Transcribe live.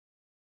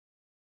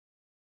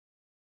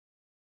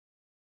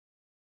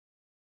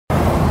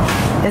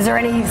Is there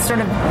any sort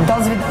of do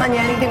svidaniya,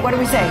 anything? What do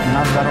we say?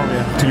 Na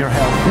zdrowie, to your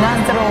health. Na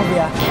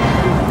zdrowie.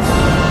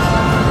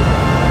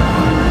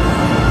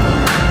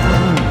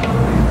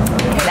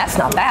 Okay, that's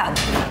not bad.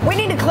 We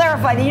need to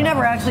clarify that you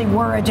never actually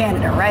were a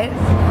janitor, right?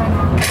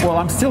 Well,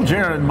 I'm still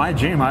janitor in my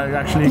gym. I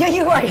actually... Yeah,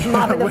 you are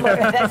mopping the floor.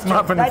 That's true.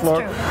 Mopping the That's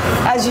floor. true.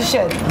 As you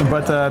should.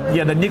 But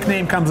yeah, the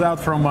nickname comes out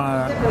from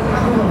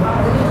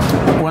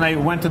when I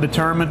went to the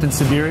tournament in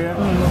Siberia,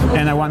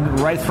 and I went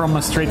right from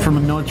straight from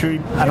the military.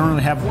 I don't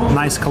really have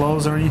nice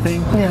clothes or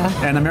anything.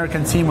 Yeah. And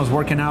American team was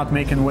working out,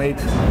 making weight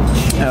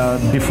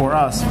before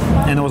us,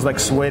 and it was like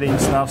sweating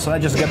and stuff. So I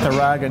just get the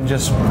rag and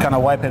just kind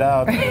of wipe it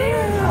out.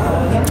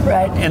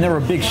 Right. And there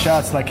were big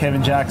shots like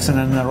Kevin Jackson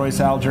and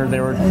Royce Alger. They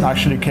were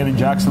actually Kevin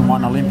Jackson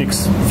won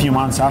Olympics a few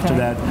months after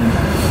that.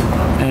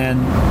 And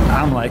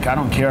I'm like, I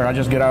don't care. I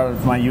just get out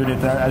of my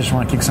unit. I just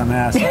want to kick some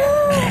ass.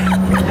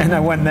 And I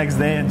went next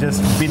day and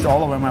just beat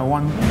all of them. I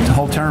won the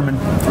whole tournament.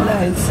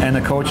 Nice. And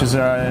the coaches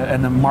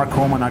and the Mark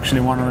Coleman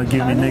actually wanted to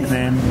give me a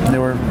nickname. They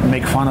were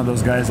make fun of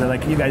those guys. They're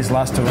like, you guys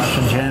lost to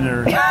Russian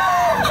janitor.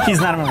 He's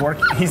not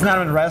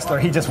even a wrestler.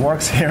 He just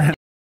works here.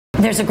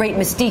 There's a great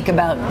mystique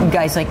about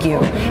guys like you,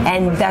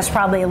 and that's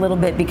probably a little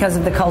bit because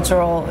of the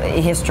cultural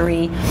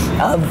history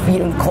of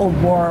Cold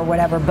War or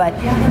whatever. But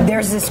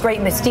there's this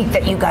great mystique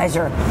that you guys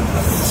are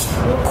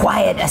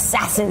quiet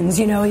assassins.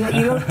 You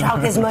don't talk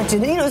as much,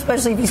 and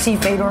especially if you see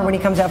Fedor when he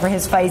comes out for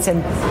his fights.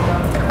 And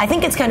I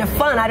think it's kind of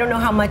fun. I don't know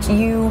how much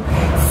you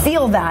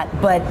feel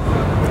that, but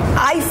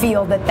I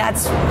feel that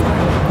that's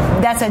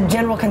a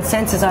general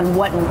consensus on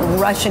what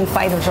Russian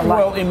fighters are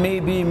like. Well, it may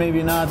be,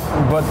 maybe not,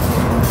 but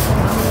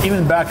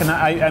even back in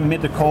I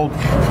met the Cold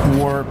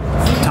War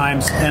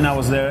times, and I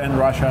was there in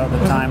Russia at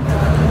the time.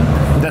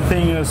 The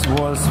thing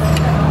was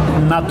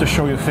not to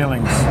show your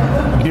feelings.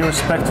 Be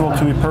respectful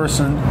to a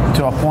person,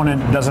 to an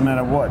opponent, doesn't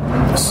matter what.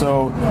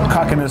 So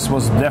cockiness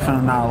was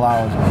definitely not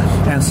allowed.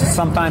 And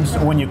sometimes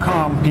when you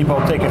come, people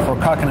take it for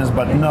cockiness,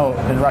 but no,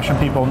 the Russian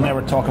people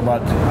never talk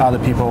about other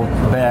people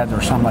bad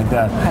or something like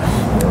that.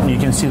 You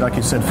can see, like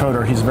you said,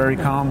 Fedor, he's very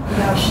calm.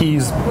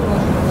 He's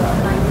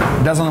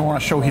doesn't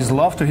want to show his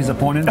love to his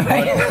opponent, but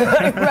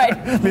right.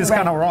 It's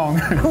kind of wrong.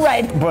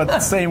 Right. But the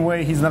same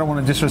way, he's not want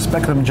to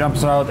disrespect them,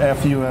 jumps out,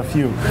 F you.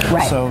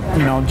 Right. So,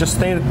 just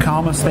stay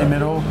calm and stay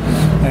middle,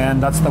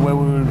 and that's the way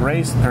we were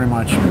raised, pretty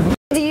much.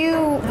 Do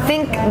you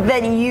think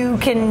that you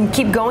can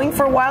keep going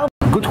for a while?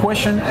 Good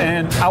question,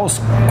 and I was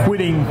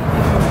quitting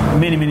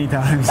many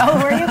times. Oh,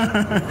 were you?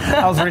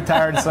 I was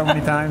retired so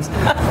many times.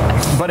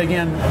 But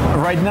again,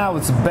 right now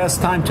it's the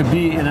best time to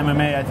be in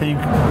MMA, I think,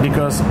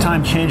 because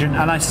time changing.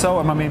 And I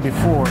saw MMA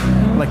before.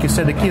 Like you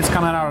said, the kids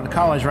coming out of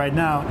college right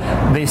now,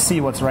 they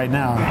see what's right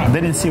now. They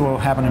didn't see what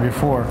happened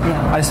before.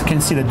 Yeah. I can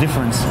see the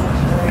difference.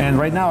 And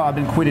right now I've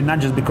been quitting not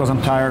just because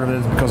I'm tired of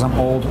it, because I'm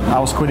old. I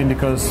was quitting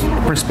because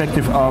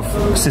perspective of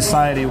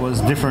society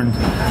was different.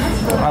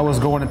 I was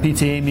going to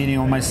PTA meeting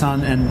with my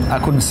son, and I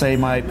couldn't say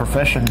my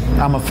profession.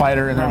 I'm a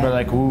fighter, and everybody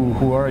like, ooh,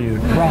 who are you?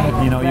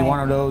 Right. You're one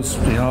of those,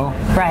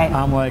 Right.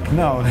 I'm like,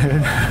 no.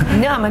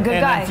 No, I'm a good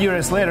guy. And a few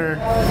years later,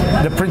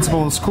 the principal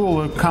of the school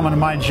would come into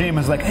my gym and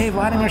was like, hey,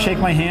 Vladimir, shake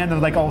my hand,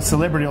 and like all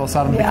celebrity all of a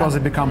sudden because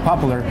it become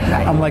popular.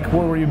 Right. I'm like,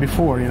 where were you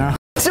before,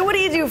 So what do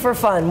you do for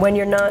fun when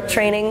you're not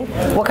training?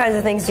 What kinds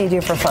of things do you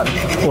do for fun?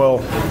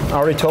 Well, I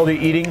already told you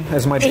eating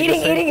is my biggest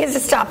thing. Eating is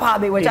his top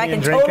hobby, which I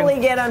can totally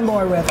get on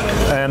board with.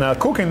 And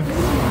cooking.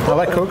 I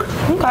like cook.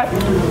 Okay.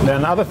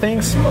 Then other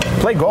things,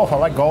 play golf. I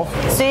like golf.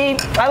 See,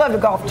 I love to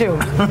golf too.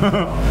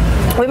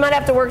 We might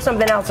have to work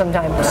something out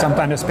sometime.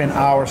 Sometimes I spend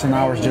hours and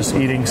hours just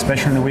eating,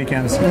 especially on the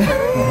weekends.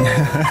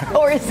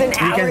 Or it's an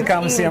hour. You can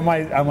come see on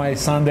my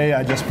Sunday.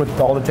 I just put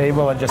all the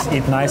table. I just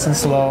eat nice and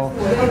slow.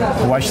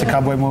 Watch the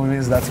cowboy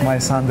movies. That's my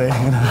Sunday.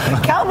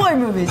 Cowboy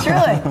movies,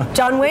 really?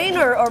 John Wayne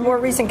or more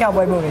recent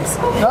cowboy movies?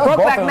 Both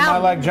of them. I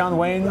like John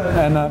Wayne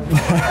and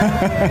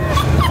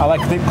I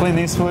like Clint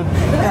Eastwood.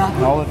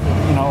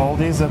 Yeah. All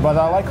these. But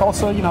I like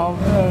also good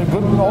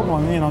old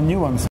ones. New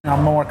ones.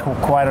 I'm more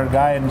quieter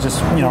guy and just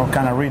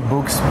kind of read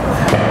books,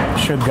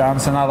 shoot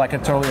guns, and like I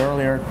told you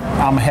earlier,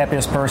 I'm the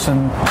happiest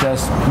person.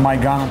 Just my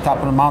gun on top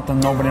of the mountain,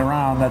 nobody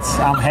around.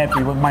 I'm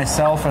happy with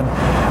myself, and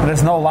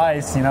there's no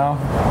lies, The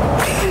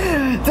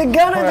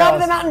gun on top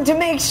of the mountain to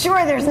make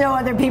sure there's no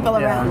other people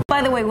around.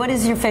 By the way, what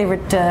is your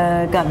favorite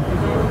gun?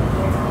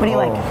 What do you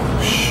like?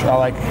 I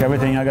like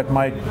everything. I got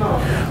my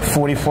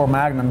 44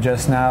 Magnum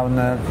just now in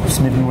the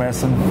Smith &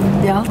 Wesson.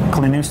 Yeah.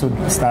 Clint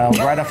Eastwood style.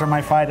 Right after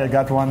my fight, I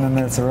got one, and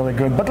it's really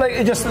good. But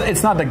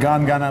it's not the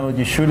gun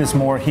you shoot. It's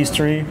more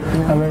history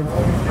of it.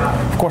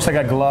 Of course, I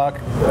got Glock.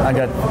 I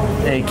got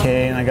AK,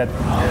 and I got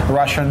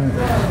Russian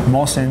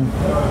Mosin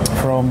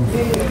from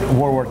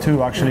World War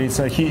II. Actually, it's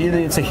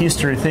a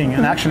history thing,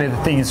 and actually the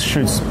thing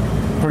shoots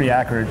pretty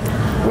accurate.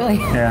 Really?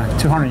 Yeah,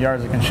 200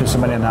 yards, I can shoot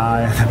somebody in the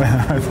eye.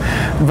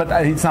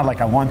 But it's not like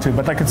I want to,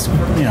 but I could,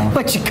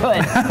 But you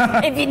could,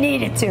 if you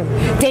needed to.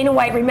 Dana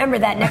White, remember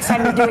that next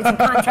time you're doing some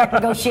contract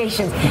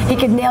negotiations. He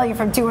could nail you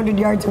from 200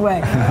 yards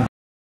away.